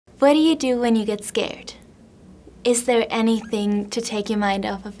What do you do when you get scared? Is there anything to take your mind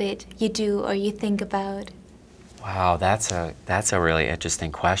off of it you do or you think about? Wow, that's a really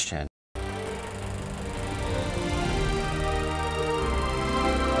interesting question.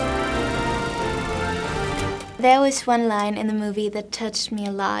 There was one line in the movie that touched me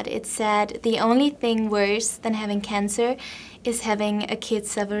a lot. It said, "The only thing worse than having cancer is having a kid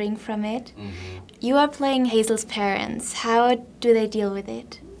suffering from it." You are playing Hazel's parents. How do they deal with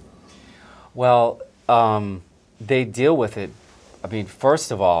it? Well, they deal with it, I mean,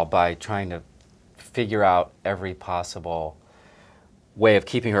 first of all, by trying to figure out every possible way of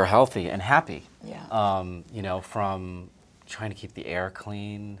keeping her healthy and happy. Yeah. You know, from trying to keep the air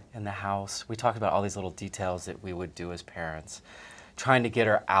clean in the house. We talked about all these little details that we would do as parents. Trying to get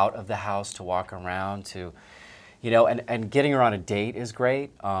her out of the house to walk around, to, you know, and getting her on a date is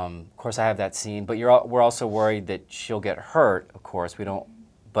great. Of course, I have that scene, but we're also worried that she'll get hurt, of course. We don't,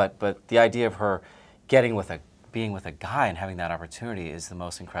 but the idea of her being with a guy and having that opportunity is the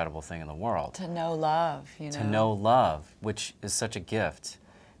most incredible thing in the world. To know love, you know. To know love, which is such a gift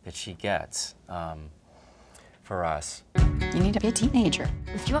that she gets for us. You need to be a teenager.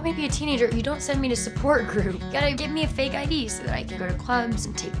 If you want me to be a teenager, you don't send me to support group. You gotta give me a fake ID so that I can go to clubs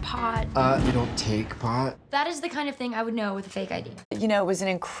and take pot. You don't take pot? That is the kind of thing I would know with a fake ID. You know, it was an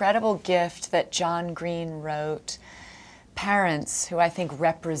incredible gift that John Green wrote. Parents who I think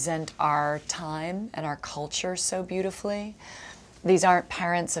represent our time and our culture so beautifully. These aren't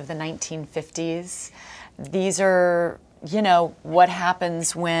parents of the 1950s. These are, you know, what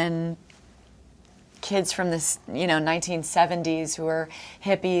happens when kids from this, you know, 1970s who are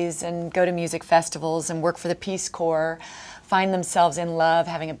hippies and go to music festivals and work for the Peace Corps find themselves in love,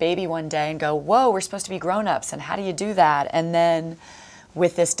 having a baby one day and go, whoa, we're supposed to be grown-ups, and how do you do that? And then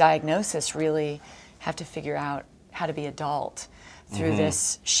with this diagnosis really have to figure out how to be adult through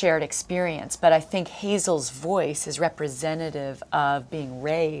this shared experience. But I think Hazel's voice is representative of being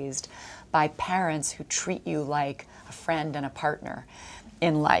raised by parents who treat you like a friend and a partner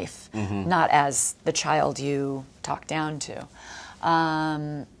in life, not as the child you talk down to.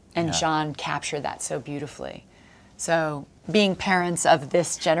 And John captured that so beautifully. So being parents of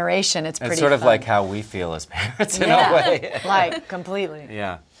this generation, it's pretty sort of fun. like how we feel as parents in a way. Like, completely.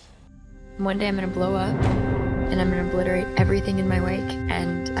 Yeah. One day I'm gonna blow up, and I'm gonna obliterate everything in my wake,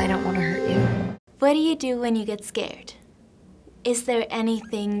 and I don't wanna hurt you. What do you do when you get scared? Is there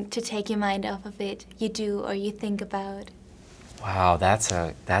anything to take your mind off of it you do or you think about? Wow, that's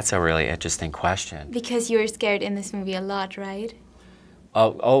a really interesting question. Because you're scared in this movie a lot, right?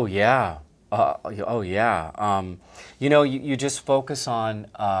 Oh yeah. Oh yeah. You know, you just focus on,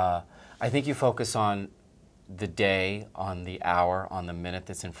 I think you focus on the day, on the hour, on the minute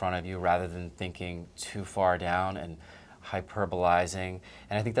that's in front of you, rather than thinking too far down and hyperbolizing.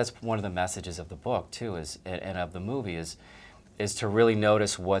 And I think that's one of the messages of the book too, and of the movie, is to really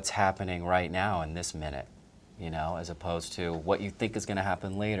notice what's happening right now in this minute, you know, as opposed to what you think is going to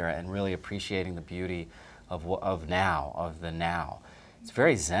happen later, and really appreciating the beauty of the now. It's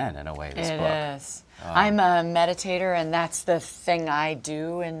very zen in a way, this book. It is. I'm a meditator, and that's the thing I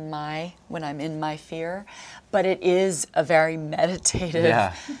do when I'm in my fear. But it is a very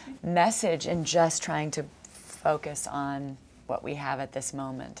meditative message, and just trying to focus on what we have at this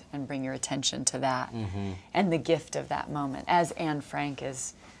moment and bring your attention to that and the gift of that moment, as Anne Frank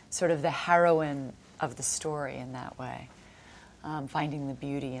is sort of the heroine of the story in that way, finding the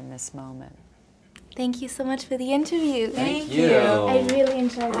beauty in this moment. Thank you so much for the interview. Thank you. I really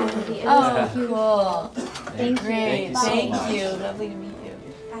enjoyed the movie. It was so cool. Thank you. Thank you so much. Lovely to meet you.